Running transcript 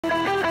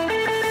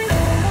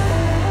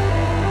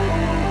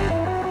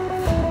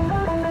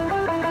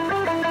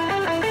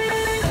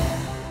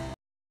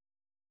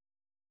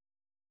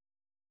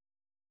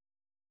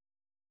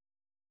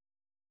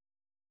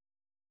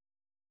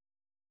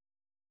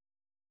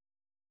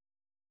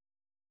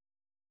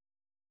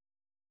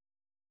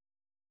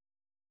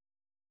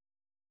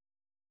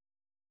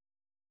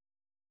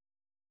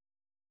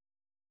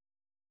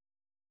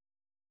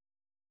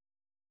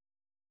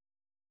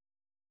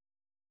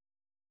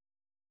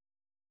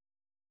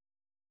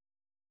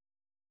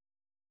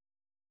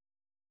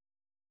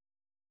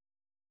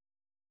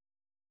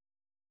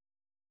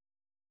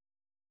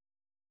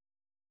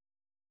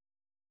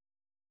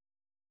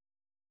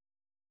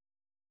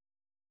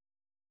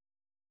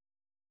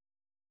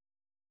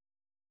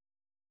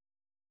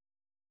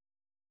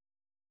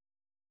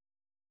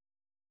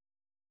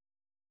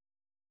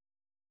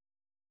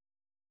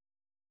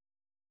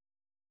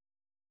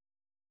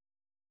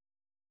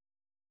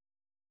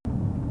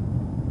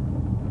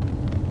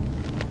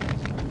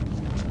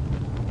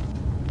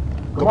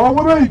Come on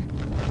with me.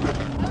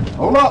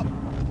 Hold up.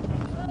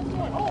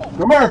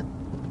 Come here.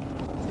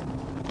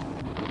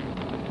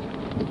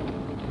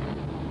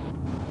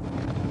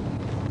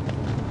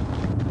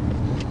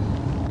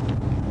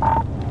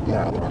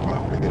 Yeah, I'm going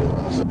to get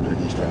around something.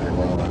 He's trying to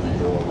run out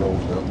here on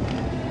Roosevelt.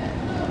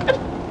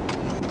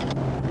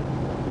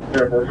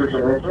 Yeah, 46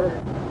 on Roosevelt.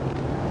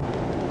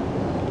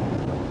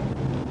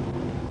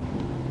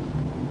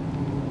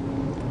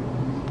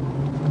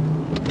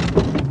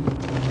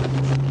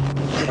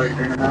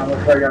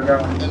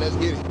 And let's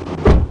get it.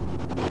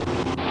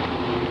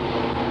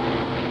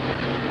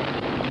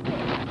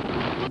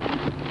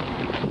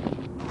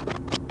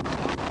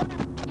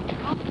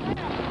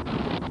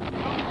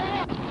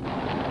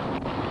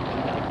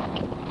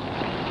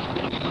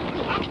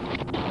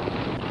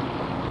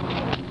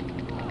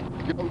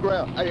 Get on the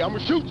ground. Hey, I'm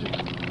gonna shoot you.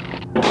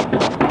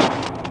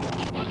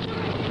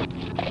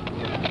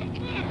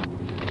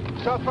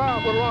 Shot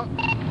fired, Little Rock.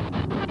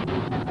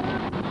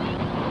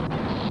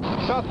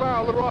 Shot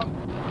fired, Little Rock.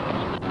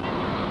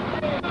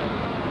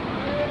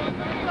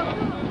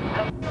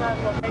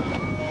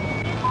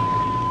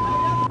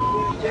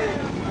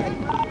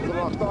 Little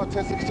Rock, start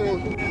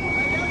 1016.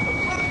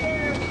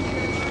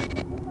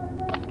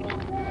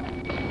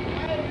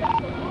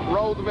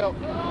 Roosevelt.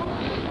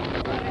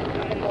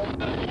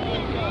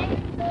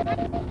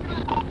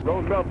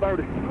 Roosevelt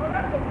 30.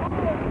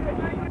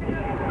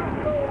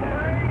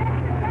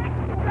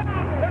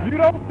 You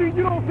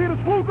don't see the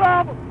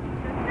screwdriver?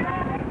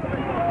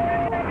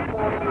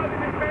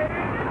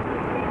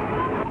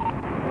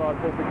 Start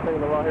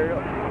 1016 around here.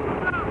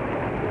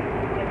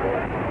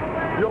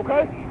 You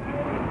okay?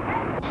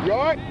 You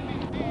all right?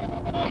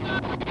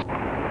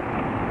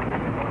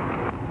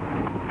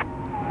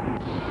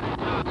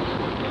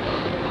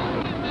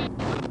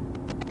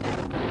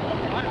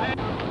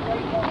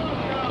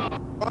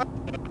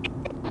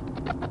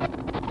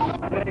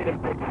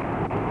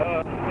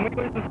 Can we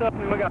put some stuff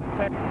we got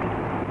packed?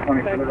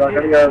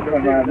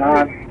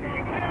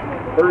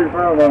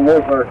 35 on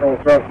Wolfpack called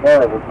South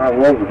Fire, we're kind of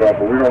Roosevelt,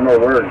 but we don't know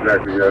where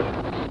exactly yet.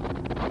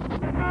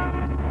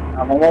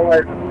 I'm on my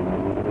way.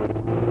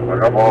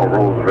 Like I'm on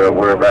Roosevelt,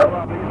 where about?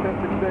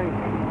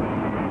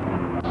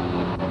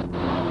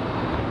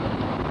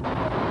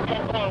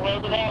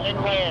 Roosevelt and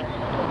where?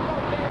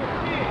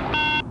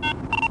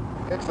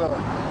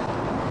 Excellent.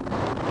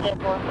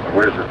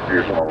 Where's the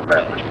fusion on the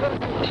map?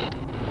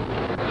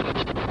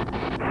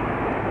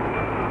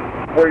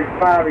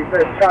 45, he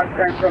says shot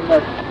came from the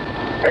 8-9.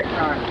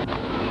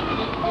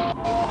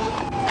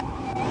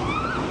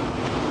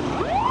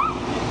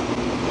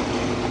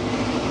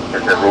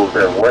 Is that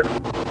Roosevelt what?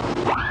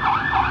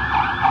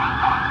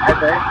 At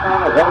the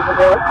 8-9 of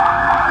Roosevelt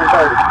and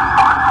 30.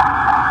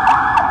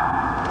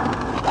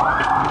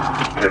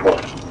 Good boy.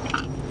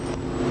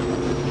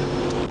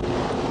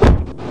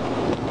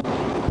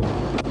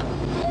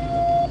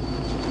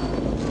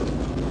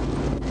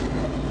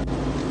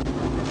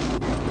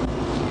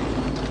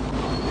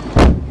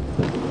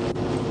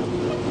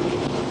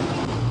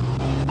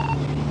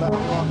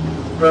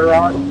 Better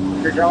on.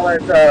 Did y'all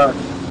let it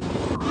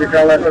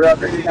up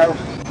there, you know?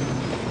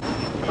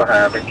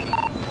 Behind me.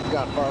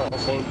 Got fire on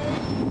phone.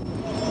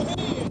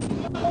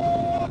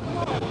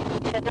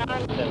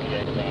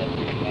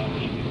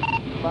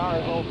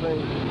 Fire on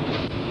thing.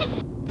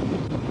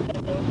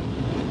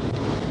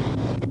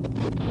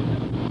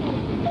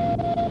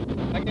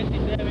 I guess he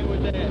said me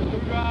with that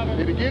screwdriver.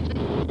 Did he get you?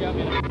 He got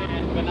me in the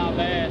hand, but not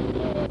bad.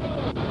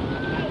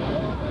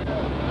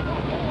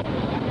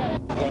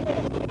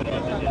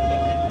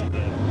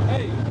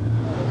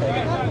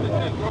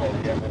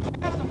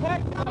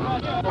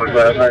 What's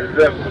that?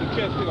 97.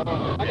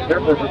 That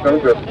was a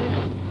good.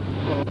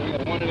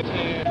 One in his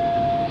hand.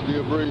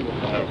 Still breathing.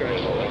 Okay.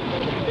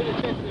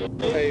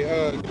 Hey,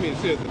 give me a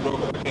scissors, bro. I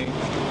can't.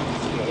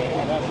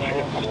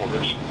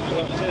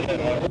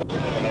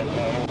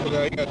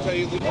 Okay, you got a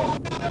taser? Nah,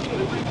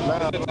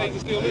 Is that taser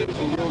still lit?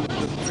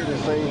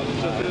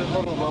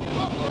 Hold on, bro.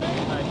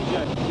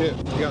 Yeah,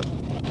 got you.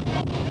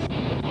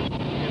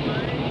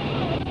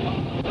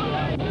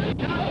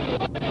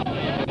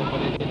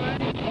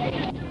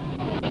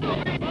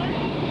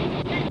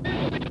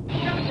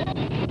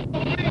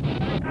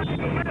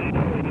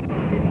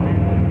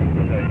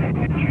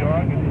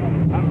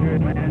 I'm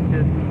good, man.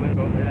 Just went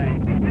over it.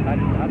 I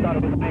thought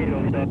it was made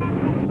over there.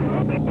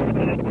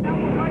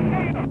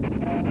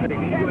 Hey,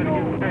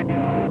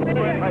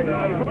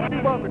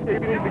 keep up if you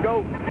need to go.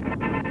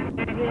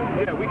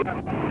 Yeah, we got.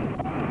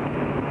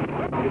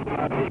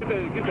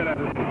 Get that out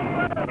of there.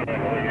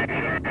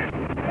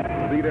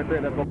 See, that's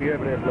going to be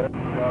evidence, man.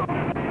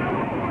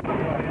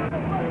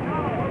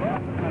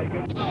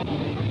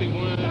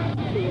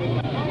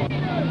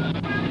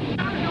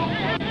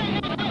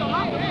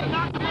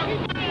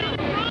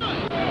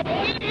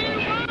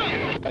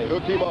 Hey,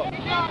 hook him up.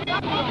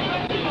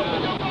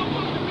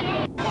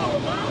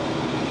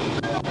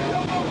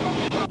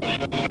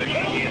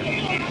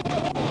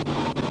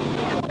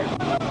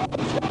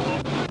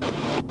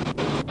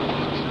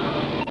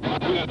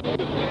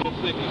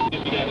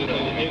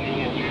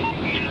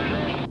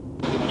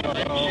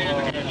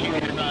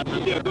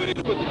 Yeah, go ahead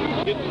and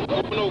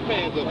open those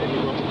pants up for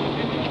me, bro.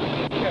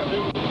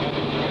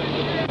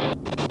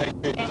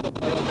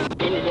 Let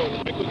me go.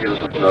 Give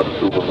us another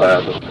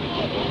supervisor.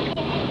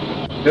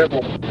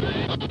 Simple.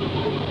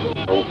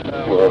 Oh,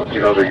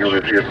 you know, the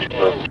unit here,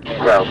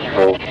 ground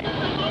control.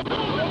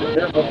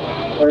 Simple.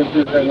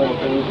 22 number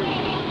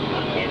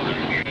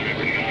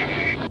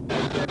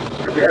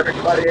 2.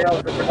 Everybody else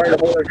is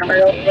available to come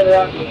out for the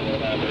run.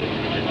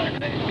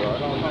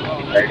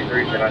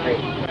 83, and I think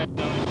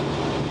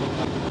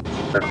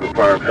that's the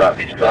firm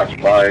shots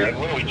by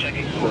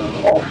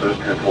Officer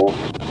 10-4.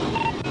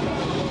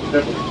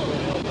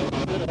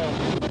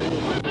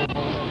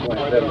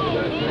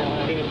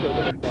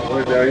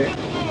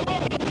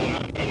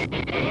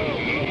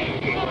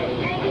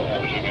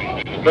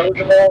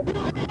 Roosevelt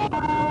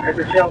at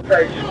the shell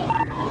station.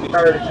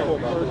 32.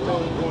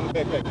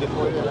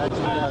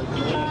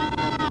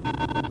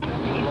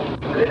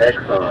 The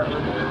Exxon.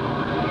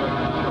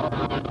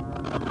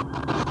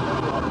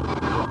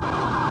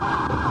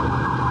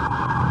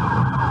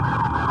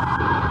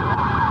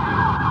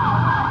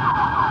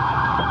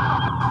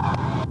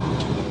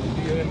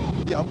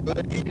 Yeah, I'm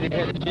good.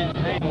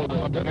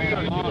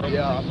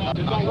 Yeah, I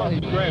saw he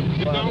grabbed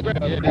it. Don't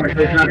grab it.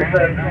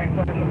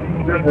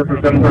 2697. This was the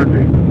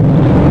 713.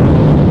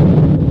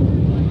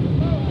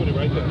 Put it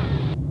right there.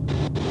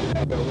 I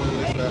got one on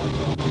this side.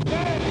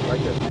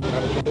 Right there.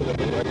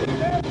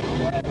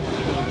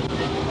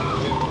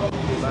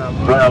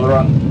 Round the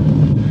run.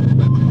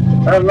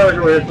 I'm not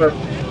sure it's a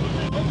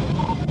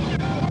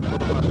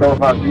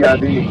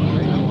CID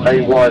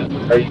A1,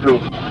 A2.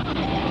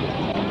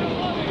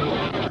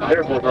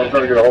 Airport, I'm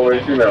trying to get a whole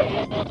AC now.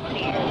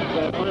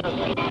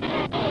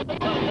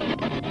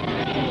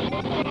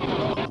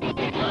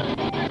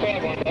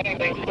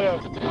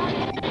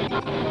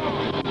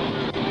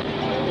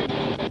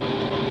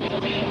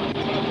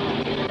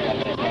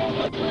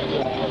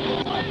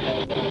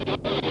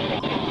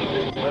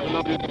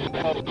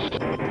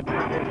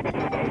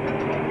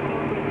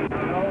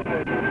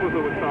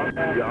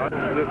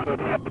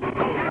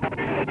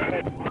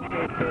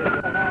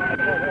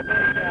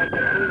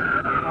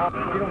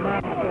 You don't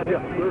mind?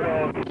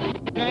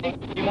 Okay.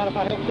 You mind if I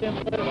help them?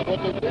 Help them with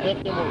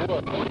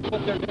what?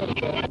 What they're doing?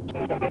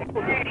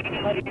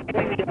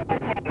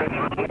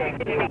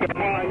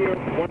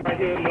 One right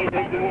here, no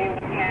big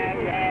one. I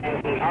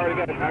already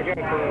got it. I got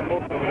it.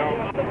 Most of it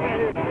out.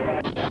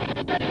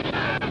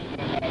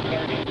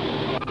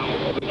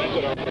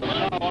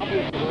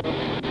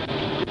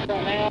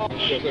 Now,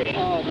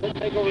 let's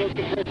take a look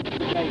at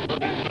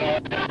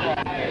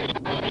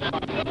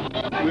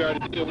We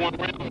already did one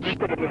round.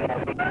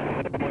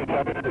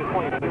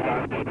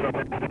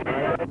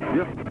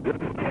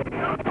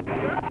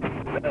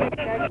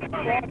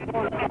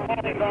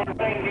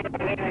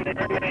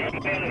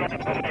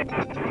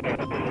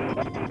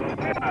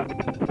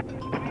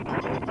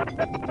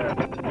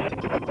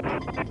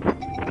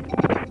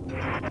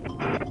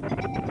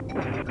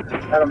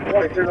 Adam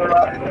 22 to the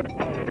right.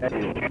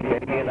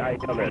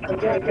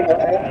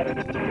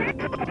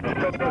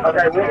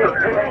 Okay, if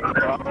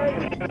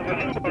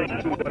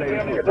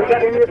we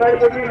got any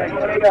available units, we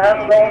need to have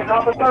them on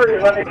top of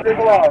 30 when these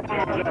people off.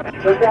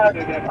 We've got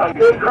a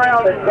good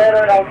crowd that's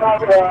gathering on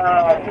top of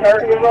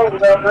 30 and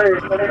Roosevelt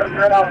Bridge. We need to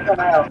turn off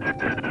somehow.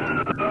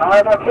 I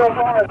have my cell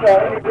phone, so I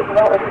need to get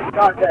out with these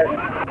contacts.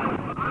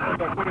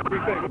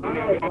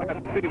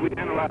 We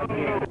analyze it.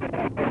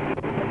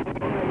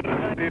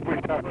 See if we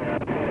stop.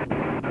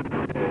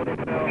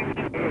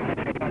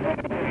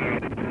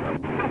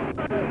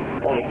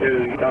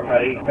 You talking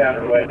about eastbound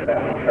or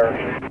westbound, sir?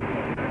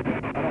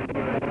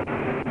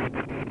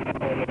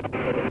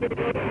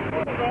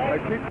 Hey,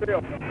 keep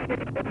still.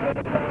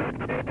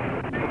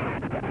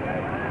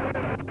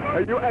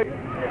 Hey,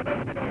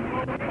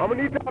 I'm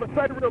gonna need y'all to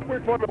say real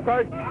quick for me,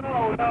 okay?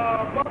 No,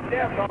 fuck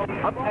them,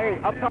 I'm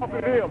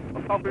talking to them.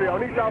 I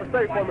need y'all to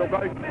say for me,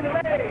 okay?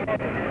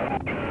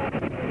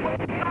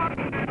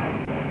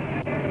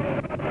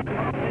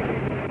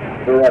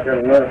 Go right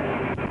there, man.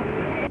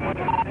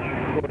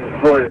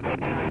 Go ahead.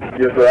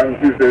 Yes, sir. I'm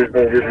Tuesday. He's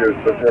going to give you a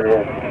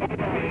 21.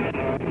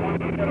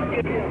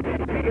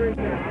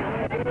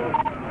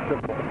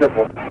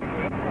 Simple.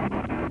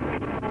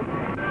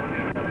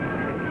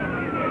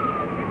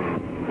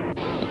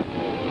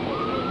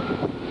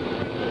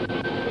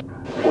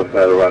 What's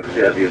that about?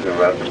 CID is in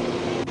route.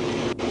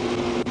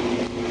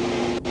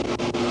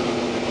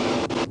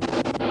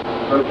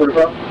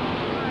 145?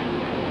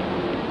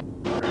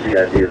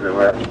 CID is in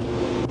route.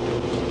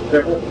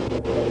 Simple.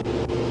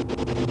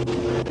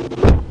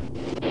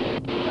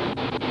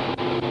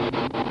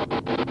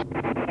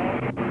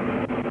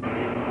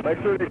 Make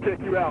sure they check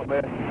you out,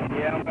 man.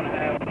 Yeah, I'm going to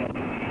have them.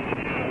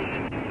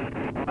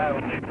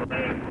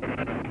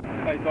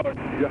 Hey, Sarge,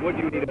 what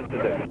do you need us to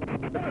do?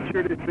 to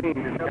secure this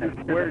scene.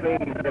 Where they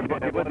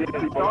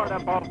started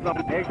up off some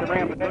exit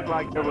ramp. It looked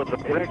like there was a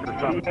wreck or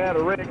something. He had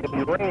a wreck and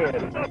he ran,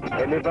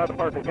 and this other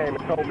person came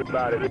and told me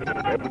about it.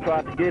 And we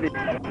tried to get it.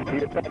 He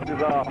attacked his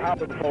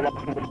highway patrol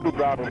officer with a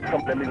screwdriver and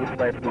coming at me with the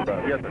same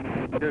screwdriver. Yes, sir.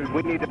 Dude,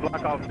 we need to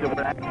block off where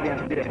the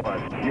accident did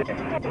was. Yeah.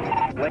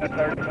 Lane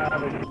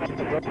 35 is...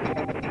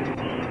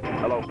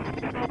 Hello.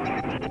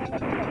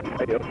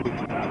 Hey,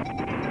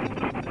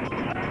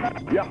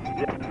 yeah,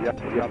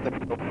 I think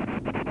so.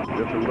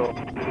 Just a little.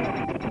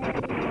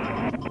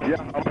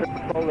 Yeah, I'm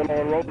patrolling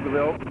on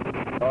Roosevelt.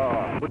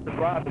 With the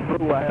driving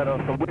through, I had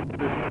some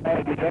witnesses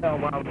tag me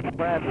down while I was in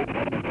traffic.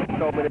 They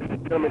told me that the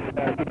gentleman he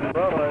could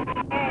run,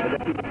 and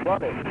that he was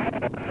running.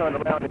 And I turned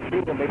around and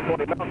seen him. They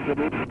pointed out to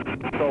me.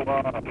 So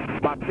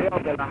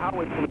myself and the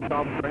highway police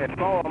officer had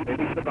saw him, and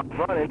he took off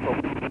running.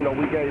 So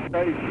we gave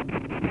chase.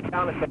 He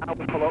challenged the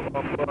highway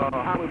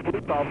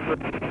police officer.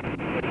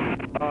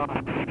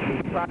 He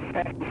tried to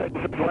pass him, take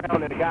him to the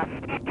ground, and the guy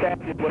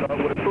stabbed him with a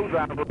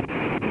screwdriver.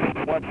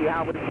 Once the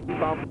highway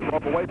police officer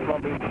drove away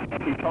from me,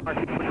 he charged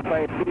him with the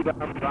same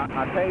screwdriver. I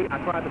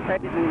tried to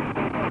tase him. He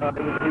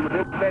was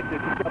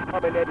infected. He kept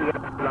coming at me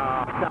and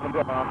shot him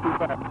too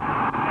fast.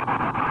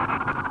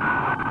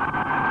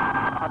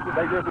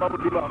 They just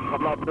loaded him up.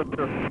 I'm not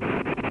sure.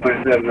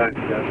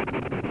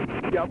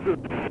 2797. Yeah, I'm good.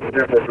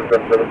 Airport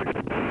 770.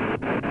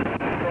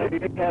 He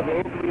didn't have an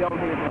injury on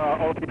his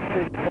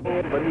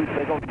hand, but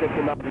they're going to check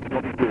him out. He's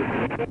going to be good.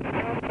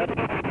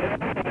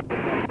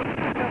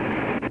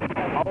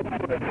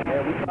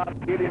 And we tried to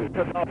get him, he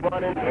took off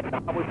running, and the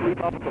highway police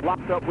officer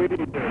locked up with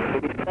him,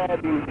 and he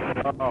stabbed him with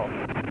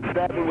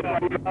a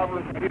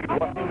screwdriver.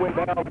 Once he went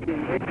down, he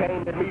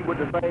came at me with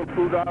the same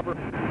screwdriver. I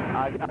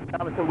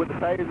challenged him with the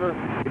taser.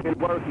 It didn't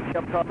work. He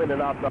kept coming,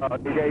 and I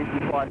engaged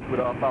him twice with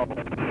a power.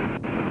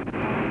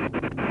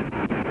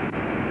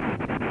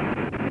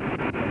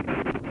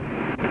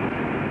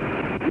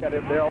 Yeah,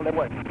 they're on their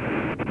way.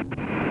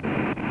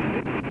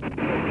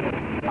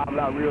 I'm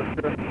not real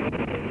sure.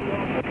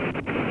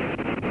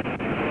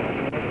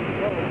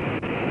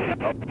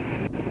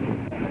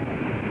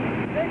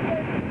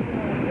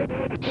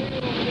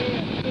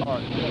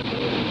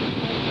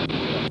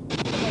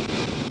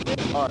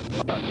 All right.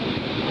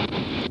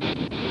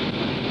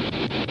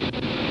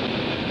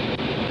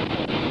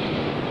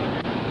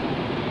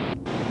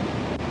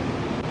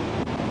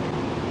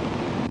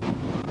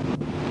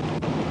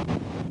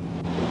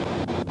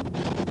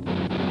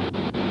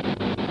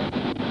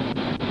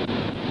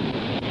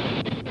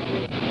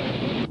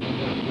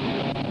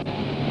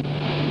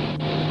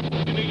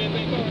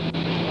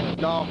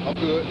 No, I'm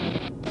good.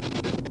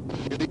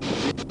 You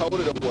hold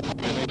it or what?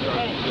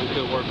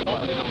 Still working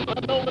on it.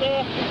 Over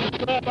there,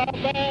 grab our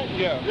bag.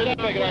 Yeah. Just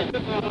take it out.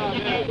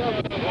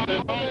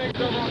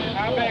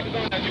 Our bag is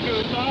on that. You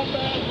good? Our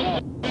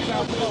bag.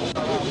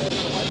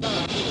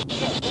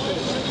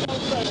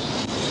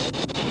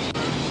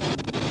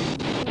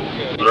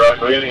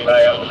 Right, we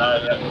anybody else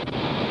behind that?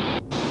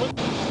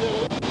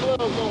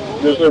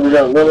 Just said we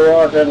got Little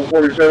Rock having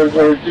 47,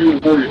 22,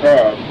 and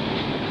 45.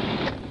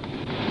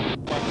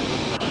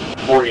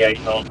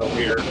 48 also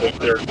here, if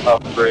they're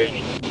top of the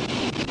bridge.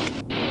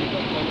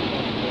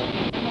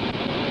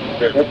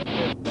 Okay.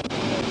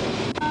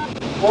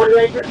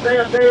 48 can stay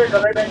up there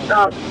because they been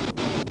stopped.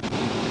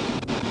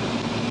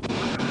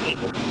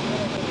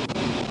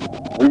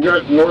 We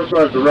got the north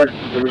side direction.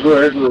 Can we go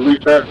ahead and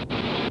release that?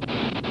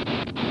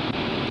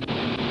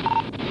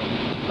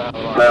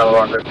 Now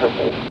on that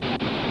purple.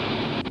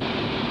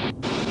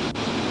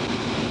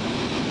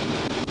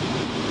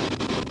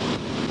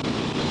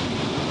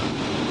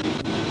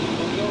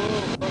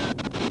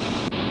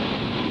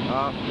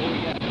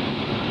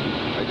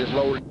 I just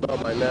loaded it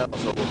up right now,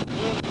 so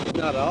it's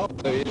not off,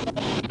 are you?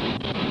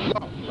 No.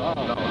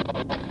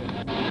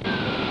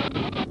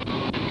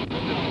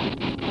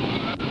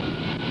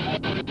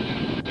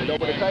 You know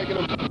where they're taking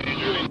them?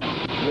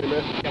 Wait a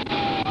minute.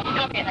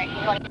 Okay, thank you.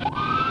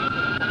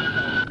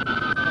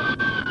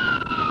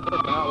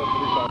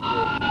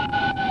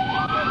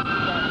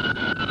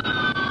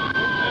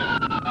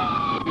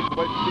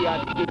 Wait to see how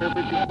you get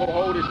everything going to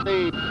hold this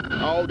thing.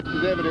 All this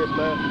is evidence,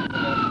 man.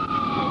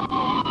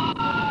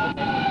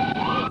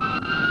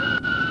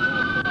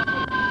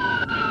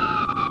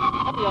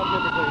 Y'all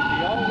typically, do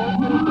y'all work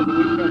this,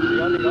 or do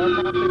y'all need our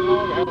time to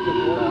long, or how does this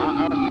work? No,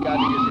 I honestly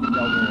got to get sent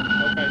out there.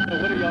 Okay, so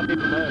what do y'all need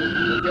from us?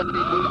 Y'all need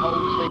to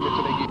hold this thing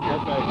until they get here.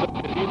 Okay, so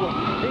if you want,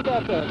 he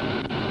got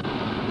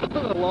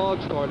the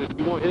log started.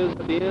 You want his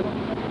at the end?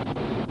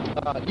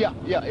 Yeah.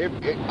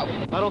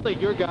 I don't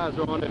think your guys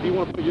are on it. If you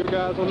want to put your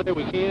guys on there,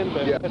 we can,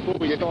 but that's what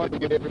we start.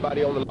 Get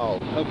everybody on the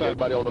log. Okay.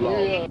 Everybody on the log.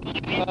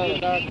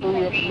 Our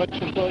crew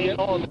information for you.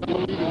 We'll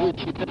leave it with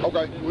you.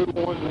 Okay. We're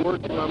going to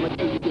work, and I'll make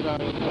sure you get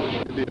our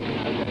information.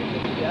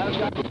 Yeah, I've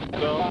got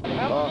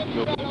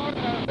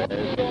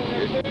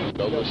It's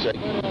a little shaky,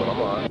 but I'm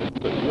all right.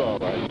 You all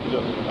right.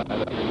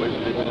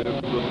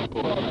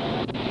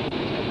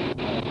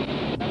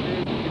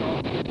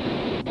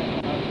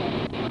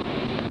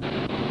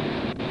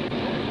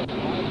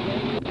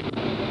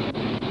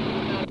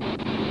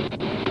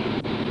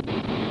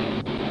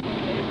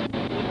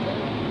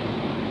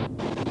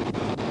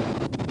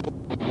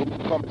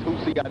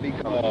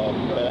 CID coming.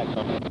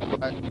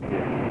 Right.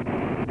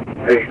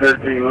 Hey,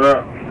 13, what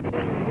up?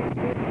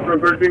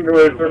 13, go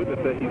ahead, sir.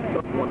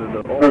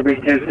 We'll be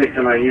 10-6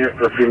 in my unit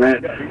for a few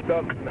minutes. Yeah, he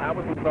stuck. I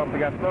was supposed to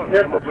got stuck.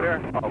 Yep. Over there.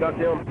 Stuck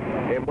him.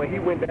 And when he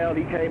went down,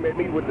 he came at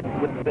me with the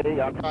thing.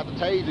 I tried to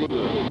tase him.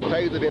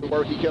 Taser didn't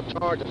work. He kept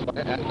charging. So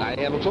I had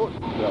him torch.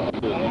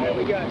 Yeah,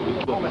 we got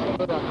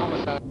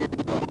homicide.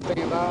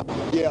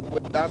 Yeah,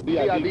 but our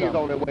CID is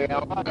on their way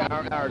out.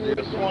 Ours is.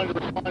 Just wanted to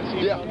respond to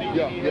you.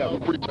 Yeah, we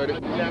appreciate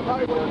it.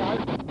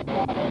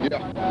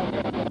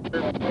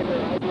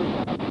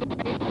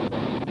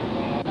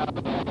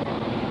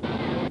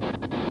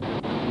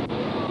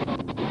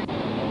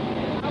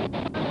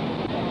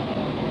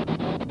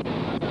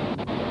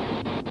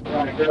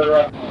 Right, to the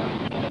right.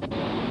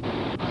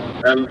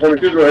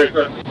 22, go ahead,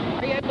 sir.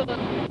 Are you able to?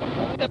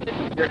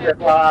 Just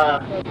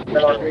FYI,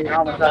 LRG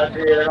homicide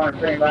here, they're going to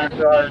stand by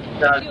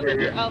charge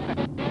here.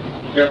 Okay.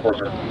 Yeah, for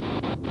sir.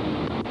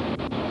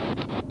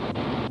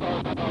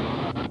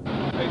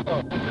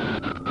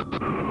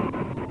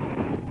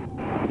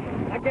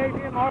 I gave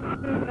him our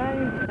two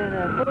names and a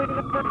police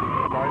number.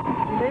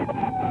 You need them?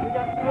 We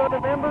got two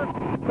other members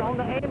on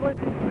the ambulance.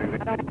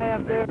 I don't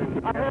have their.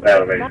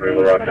 That'll make sure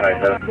we're on tonight,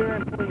 sir.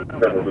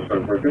 That'll just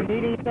improve You it.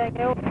 need anything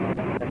else?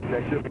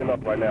 That should be enough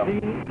right now. Do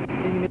you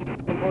need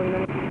some employee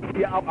numbers?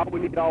 Yeah, I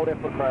would need all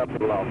that for crime for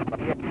the law.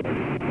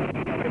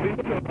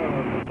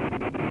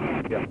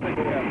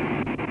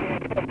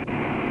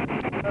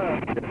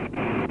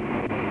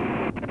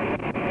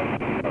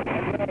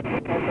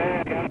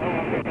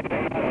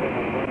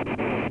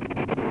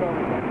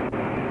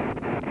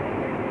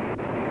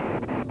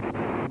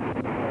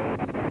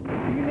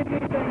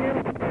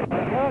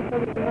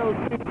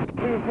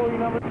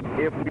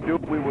 If we do,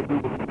 we will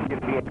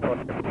get me in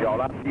contact with y'all.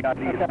 Our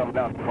CID is coming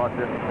out to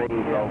process the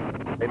things, so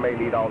they may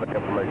need all that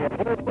information.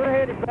 Yeah, we're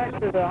headed back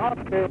to the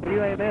hospital.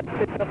 UAMS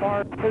picked up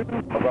our two.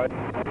 Okay?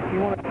 You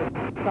want us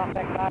to stop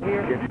back by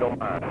here? If you don't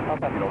mind.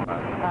 Okay. If you don't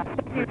mind.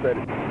 Appreciate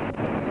it.